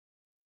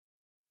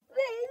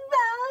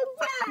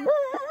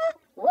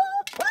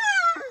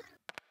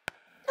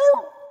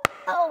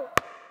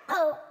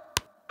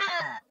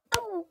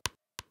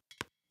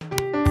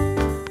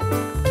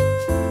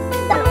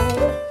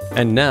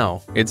And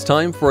now, it's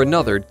time for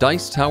another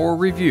Dice Tower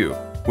review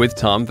with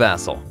Tom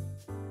Vasel.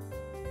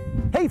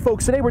 Hey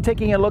folks, today we're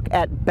taking a look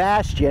at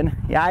Bastion.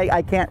 Yeah,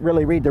 I can't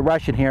really read the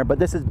Russian here, but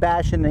this is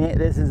Bastion.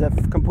 This is a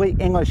complete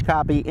English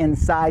copy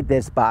inside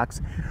this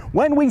box.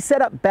 When we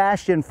set up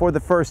Bastion for the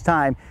first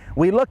time,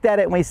 we looked at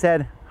it and we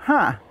said,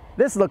 huh,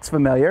 this looks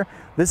familiar.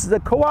 This is a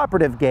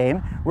cooperative game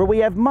where we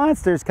have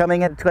monsters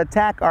coming in to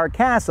attack our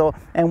castle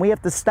and we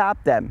have to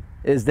stop them.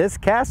 Is this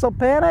Castle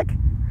Panic?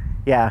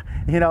 Yeah,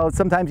 you know,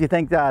 sometimes you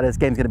think this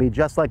game's going to be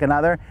just like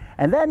another,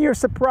 and then you're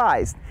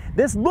surprised.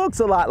 This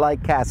looks a lot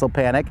like Castle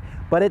Panic,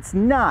 but it's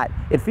not.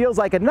 It feels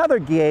like another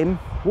game.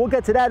 We'll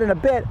get to that in a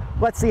bit.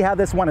 Let's see how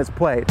this one is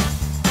played.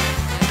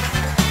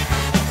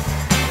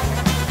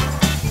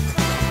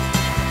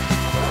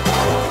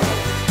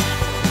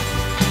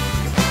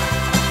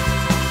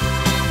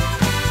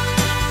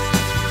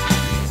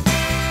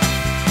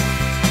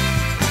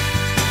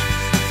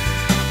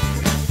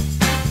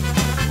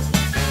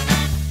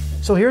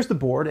 So here's the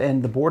board,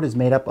 and the board is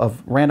made up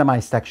of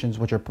randomized sections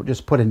which are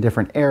just put in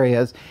different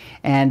areas,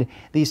 and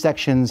these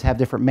sections have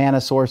different mana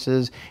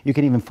sources. You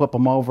can even flip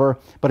them over,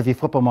 but if you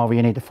flip them over,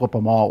 you need to flip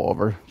them all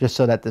over just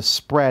so that the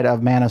spread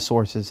of mana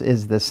sources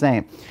is the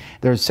same.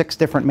 There's 6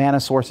 different mana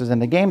sources in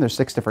the game. There's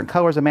 6 different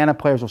colors of mana.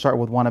 Players will start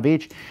with 1 of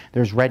each.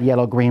 There's red,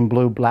 yellow, green,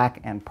 blue, black,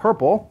 and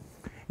purple.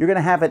 You're going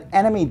to have an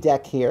enemy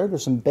deck here.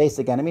 There's some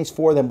basic enemies.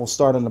 4 of them will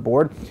start on the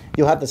board.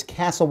 You'll have this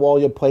castle wall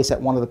you'll place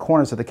at one of the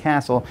corners of the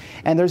castle.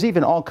 And there's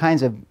even all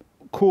kinds of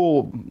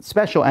cool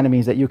special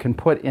enemies that you can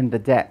put in the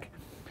deck.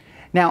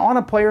 Now, on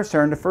a player's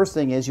turn, the first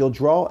thing is you'll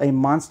draw a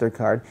monster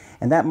card.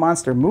 And that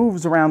monster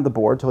moves around the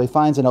board till he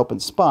finds an open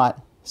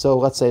spot. So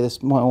let's say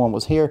this one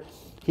was here.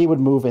 He would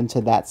move into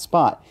that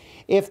spot.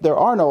 If there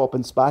are no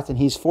open spots and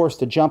he's forced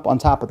to jump on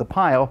top of the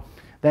pile,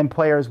 then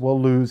players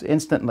will lose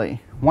instantly.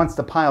 Once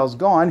the pile's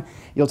gone,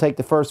 you'll take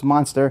the first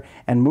monster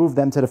and move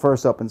them to the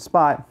first open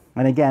spot.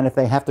 And again, if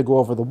they have to go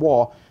over the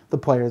wall, the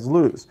players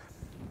lose.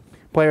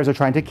 Players are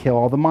trying to kill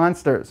all the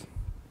monsters.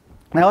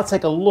 Now let's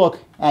take a look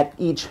at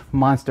each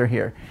monster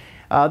here.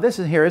 This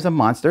is a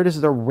monster. This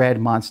is a red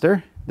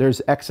monster.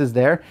 There's X's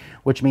there,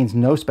 which means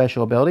no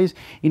special abilities.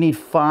 You need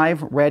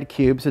 5 red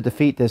cubes to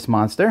defeat this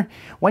monster.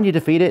 When you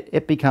defeat it,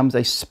 it becomes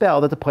a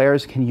spell that the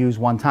players can use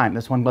one time.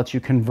 This one lets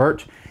you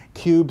convert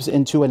cubes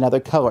into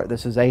another color.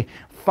 This is a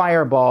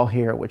fireball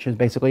here, which is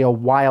basically a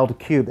wild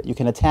cube that you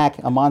can attack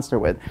a monster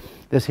with.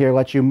 This here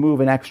lets you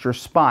move an extra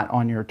spot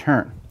on your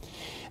turn.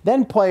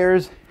 Then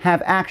players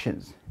have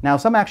actions. Now,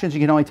 some actions you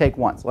can only take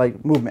once,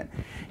 like movement.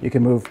 You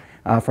can move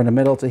from the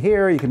middle to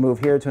here. You can move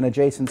here to an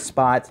adjacent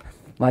spot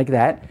like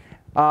that.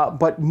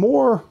 But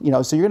more,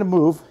 so you're going to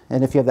move,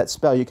 and if you have that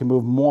spell, you can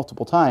move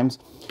multiple times.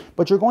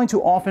 But you're going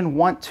to often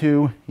want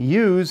to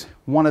use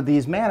one of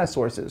these mana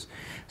sources.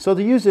 So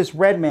to use this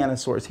red mana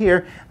source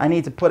here, I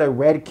need to put a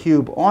red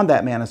cube on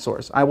that mana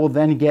source. I will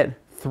then get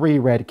 3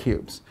 red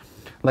cubes.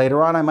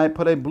 Later on, I might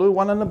put a blue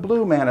one on the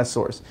blue mana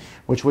source,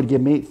 which would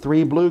give me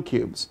 3 blue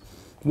cubes.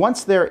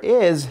 Once there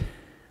is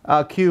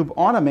a cube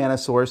on a mana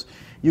source,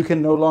 you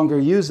can no longer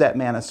use that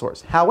mana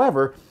source.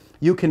 However,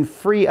 you can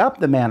free up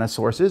the mana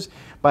sources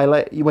by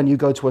when you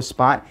go to a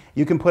spot,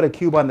 you can put a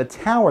cube on the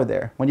tower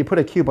there. When you put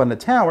a cube on the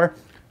tower,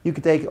 you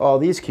can take all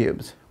these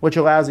cubes, which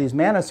allows these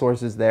mana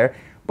sources there,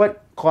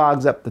 but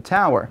clogs up the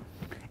tower.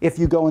 If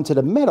you go into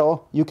the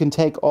middle, you can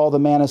take all the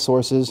mana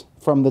sources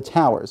from the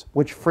towers,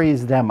 which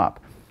frees them up.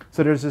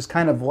 So there's this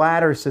kind of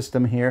ladder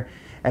system here.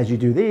 As you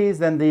do these,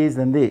 then these,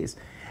 then these.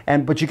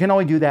 But you can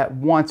only do that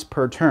once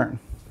per turn.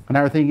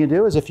 Another thing you can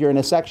do is if you're in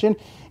a section,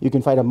 you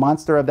can fight a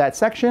monster of that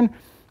section.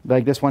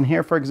 Like this one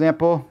here, for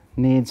example,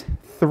 needs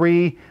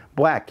 3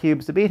 black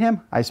cubes to beat him.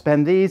 I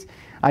spend these,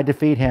 I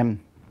defeat him,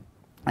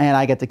 and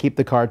I get to keep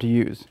the card to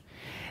use.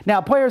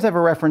 Now, players have a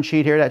reference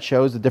sheet here that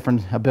shows the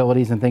different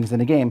abilities and things in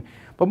the game.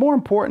 But more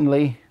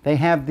importantly, they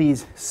have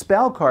these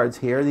spell cards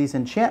here, these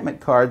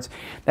enchantment cards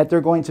that they're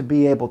going to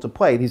be able to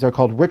play. These are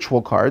called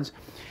ritual cards.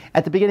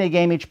 At the beginning of the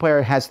game, each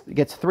player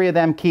gets 3 of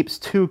them, keeps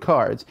 2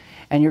 cards,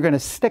 and you're going to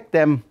stick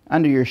them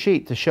under your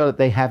sheet to show that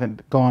they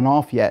haven't gone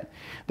off yet.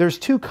 There's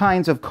 2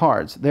 kinds of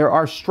cards. There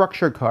are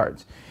structure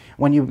cards.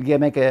 When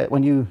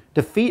you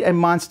defeat a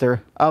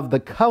monster of the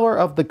color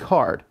of the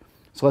card,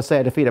 so let's say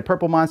I defeat a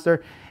purple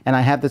monster, and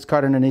I have this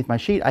card underneath my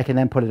sheet, I can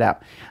then put it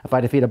out. If I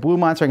defeat a blue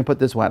monster, I can put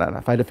this one out.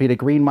 If I defeat a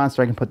green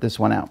monster, I can put this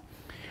one out.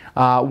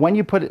 When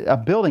you put a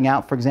building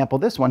out, for example,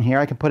 this one here,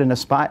 I can put in a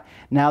spot.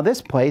 Now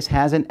this place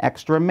has an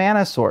extra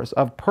mana source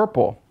of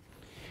purple.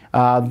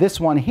 This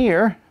one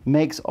here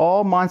makes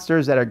all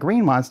monsters that are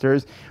green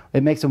monsters,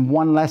 it makes them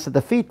 1 less to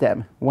defeat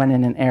them when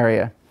in an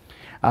area.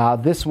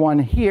 This one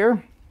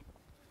here,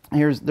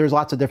 there's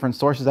lots of different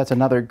sources. That's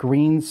another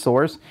green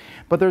source.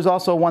 But there's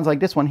also ones like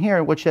this one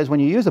here, which says when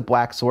you use a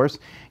black source,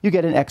 you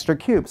get an extra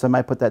cube. So I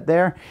might put that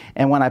there.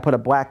 And when I put a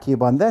black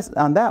cube on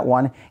that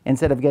one,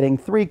 instead of getting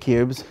 3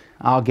 cubes,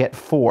 I'll get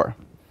 4.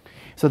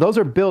 So those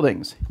are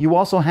buildings. You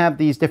also have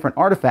these different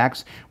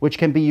artifacts, which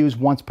can be used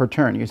once per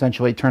turn. You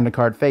essentially turn the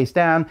card face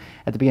down.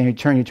 At the beginning of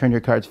your turn, you turn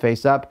your cards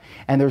face up.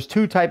 And there's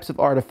two types of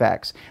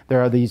artifacts.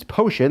 There are these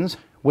potions,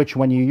 which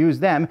when you use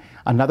them,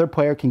 another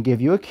player can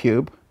give you a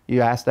cube.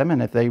 You ask them,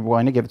 and if they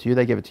want to give it to you,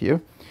 they give it to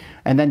you.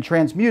 And then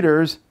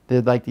transmuters,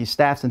 they're like these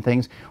staffs and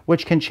things,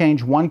 which can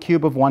change one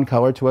cube of one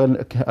color to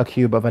a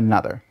cube of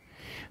another.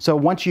 So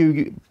once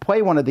you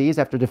play one of these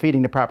after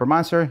defeating the proper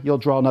monster, you'll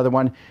draw another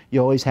one. You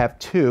always have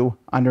two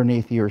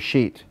underneath your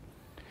sheet.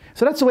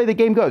 So that's the way the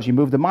game goes. You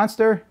move the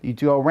monster, you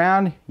go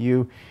around,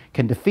 you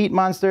can defeat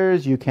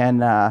monsters, you can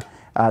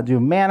do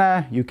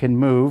mana, you can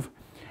move,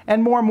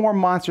 and more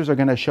monsters are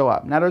going to show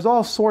up. Now there's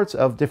all sorts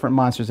of different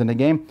monsters in the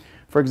game.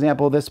 For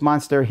example, this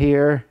monster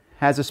here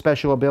has a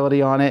special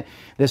ability on it.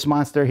 This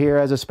monster here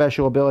has a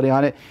special ability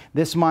on it.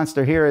 This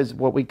monster here is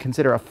what we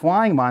consider a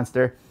flying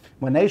monster.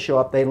 When they show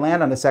up, they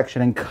land on a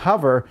section and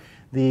cover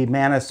the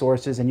mana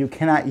sources, and you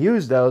cannot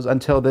use those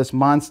until this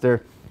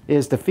monster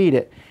is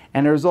defeated.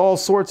 And there's all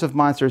sorts of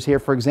monsters here.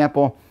 For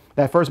example,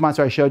 that first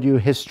monster I showed you,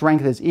 his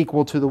strength is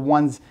equal to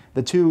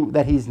the two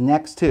that he's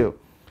next to.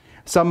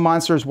 Some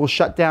monsters will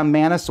shut down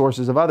mana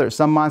sources of others.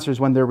 Some monsters,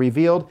 when they're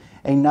revealed,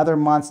 another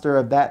monster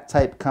of that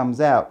type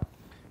comes out.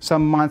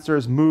 Some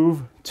monsters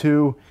move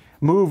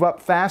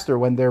up faster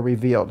when they're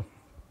revealed.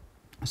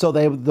 So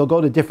they'll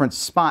go to different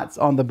spots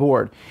on the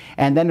board.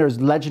 And then there's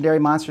legendary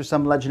monsters.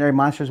 Some legendary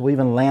monsters will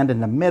even land in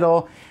the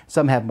middle.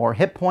 Some have more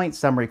hit points.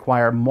 Some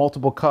require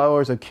multiple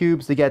colors of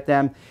cubes to get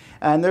them.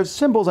 And there's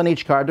symbols on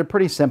each card. They're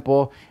pretty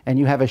simple. And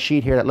you have a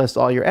sheet here that lists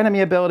all your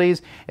enemy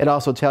abilities. It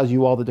also tells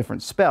you all the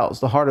different spells.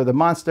 The harder the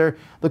monster,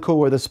 the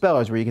cooler the spell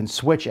is, where you can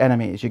switch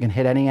enemies. You can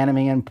hit any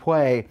enemy in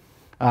play.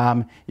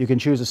 You can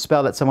choose a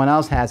spell that someone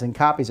else has and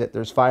copies it.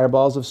 There's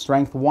fireballs of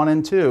strength 1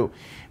 and 2.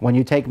 When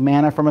you take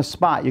mana from a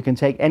spot, you can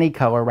take any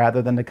color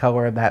rather than the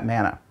color of that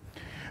mana.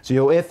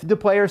 So if the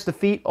players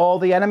defeat all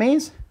the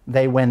enemies,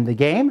 they win the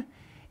game.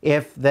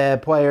 If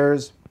the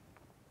players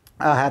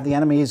have the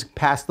enemies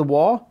pass the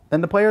wall,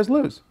 then the players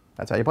lose.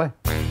 That's how you play.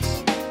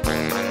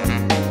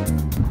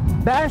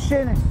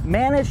 Bastion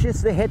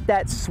manages to hit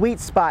that sweet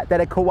spot that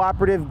a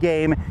cooperative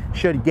game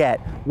should get,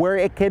 where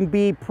it can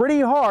be pretty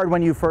hard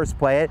when you first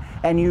play it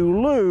and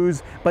you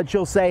lose, but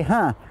you'll say,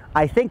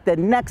 I think the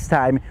next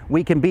time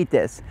we can beat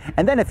this.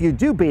 And then if you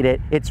do beat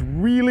it, it's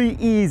really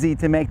easy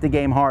to make the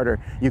game harder.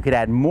 You could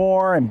add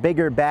more and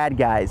bigger bad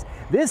guys.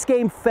 This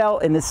game fell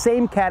in the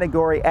same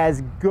category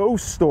as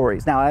Ghost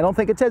Stories. Now, I don't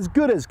think it's as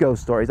good as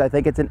Ghost Stories. I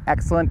think it's an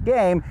excellent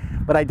game,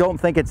 but I don't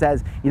think it's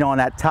as, on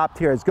that top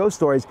tier as Ghost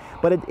Stories.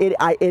 But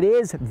it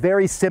is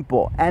very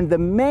simple. And the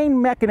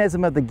main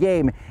mechanism of the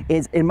game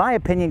is, in my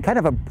opinion, kind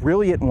of a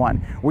brilliant one,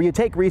 where you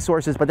take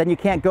resources, but then you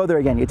can't go there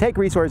again. You take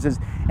resources,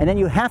 and then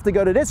you have to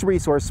go to this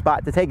resource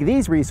spot to take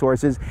these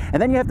resources,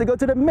 and then you have to go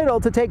to the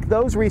middle to take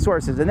those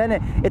resources, and then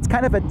it's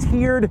kind of a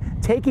tiered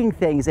taking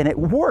things, and it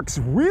works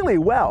really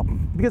well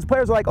because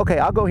players are like, okay,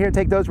 I'll go here and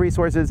take those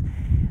resources.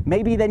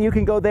 Maybe then you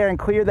can go there and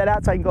clear that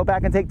out so I can go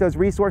back and take those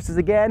resources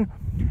again.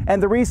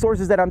 And the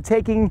resources that I'm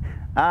taking,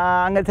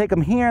 I'm going to take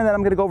them here, and then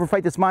I'm going to go over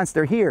fight this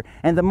monster here.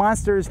 And the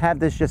monsters have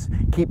this just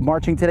keep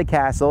marching to the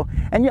castle.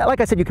 And yeah, like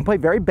I said, you can play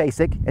very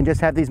basic and just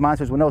have these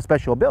monsters with no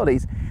special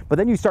abilities. But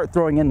then you start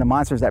throwing in the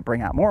monsters that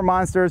bring out more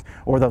monsters,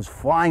 or those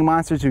flying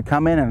monsters who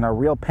come in and are a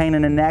real pain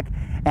in the neck.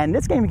 And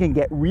this game can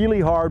get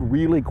really hard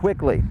really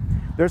quickly.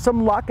 There's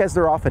some luck, as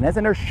there often is,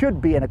 and there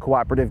should be in a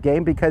cooperative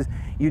game, because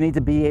you need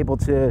to be able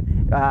to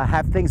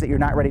have things that you're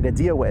not ready to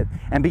deal with.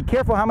 And be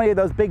careful how many of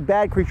those big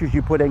bad creatures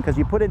you put in, because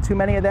you put in too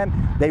many of them,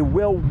 they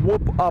will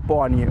whoop up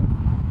on you.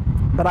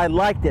 But I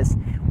like this.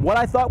 What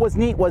I thought was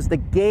neat was the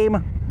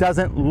game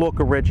doesn't look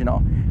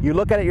original. You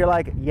look at it, you're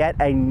like, yet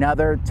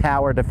another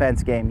tower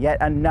defense game, yet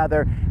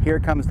another here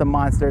comes the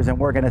monsters and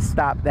we're gonna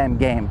stop them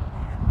game.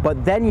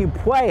 But then you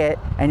play it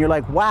and you're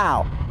like,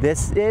 wow,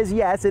 this is,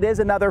 yes, it is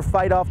another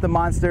fight off the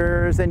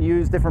monsters and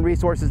use different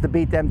resources to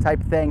beat them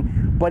type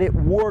thing, but it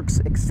works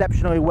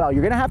exceptionally well.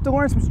 You're gonna have to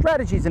learn some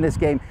strategies in this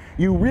game.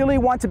 You really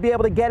want to be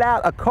able to get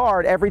out a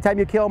card every time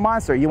you kill a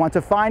monster. You want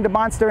to find a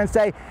monster and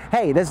say,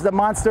 hey, this is a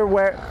monster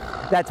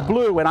that's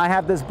blue, and I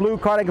have this blue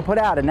card I can put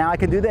out, and now I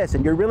can do this.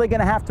 And you're really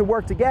gonna have to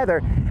work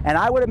together. And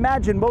I would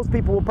imagine most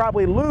people will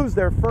probably lose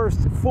their first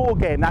full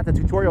game, not the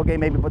tutorial game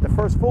maybe, but the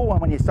first full one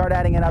when you start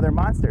adding in other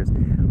monsters.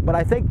 But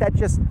I think that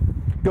just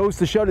goes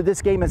to show that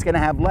this game is going to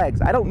have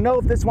legs. I don't know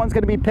if this one's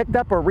going to be picked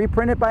up or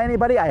reprinted by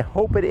anybody. I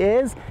hope it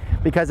is,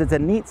 because it's a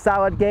neat,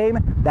 solid game.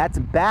 That's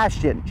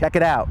Bastion. Check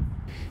it out.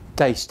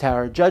 Dice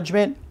Tower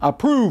Judgment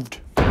approved.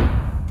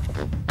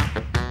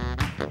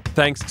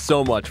 Thanks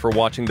so much for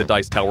watching the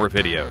Dice Tower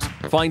videos.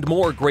 Find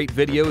more great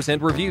videos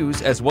and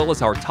reviews, as well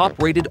as our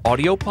top-rated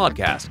audio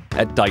podcast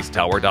at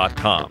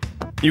Dicetower.com.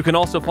 You can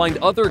also find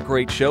other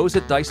great shows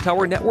at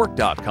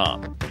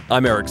Dicetowernetwork.com.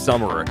 I'm Eric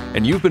Summerer,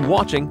 and you've been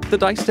watching The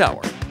Dice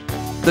Tower.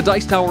 The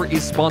Dice Tower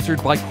is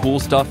sponsored by Cool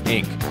Stuff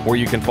Inc., where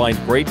you can find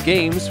great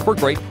games for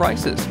great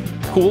prices.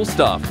 Cool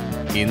stuff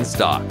in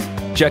stock.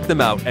 Check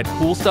them out at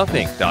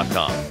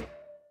CoolStuffInc.com.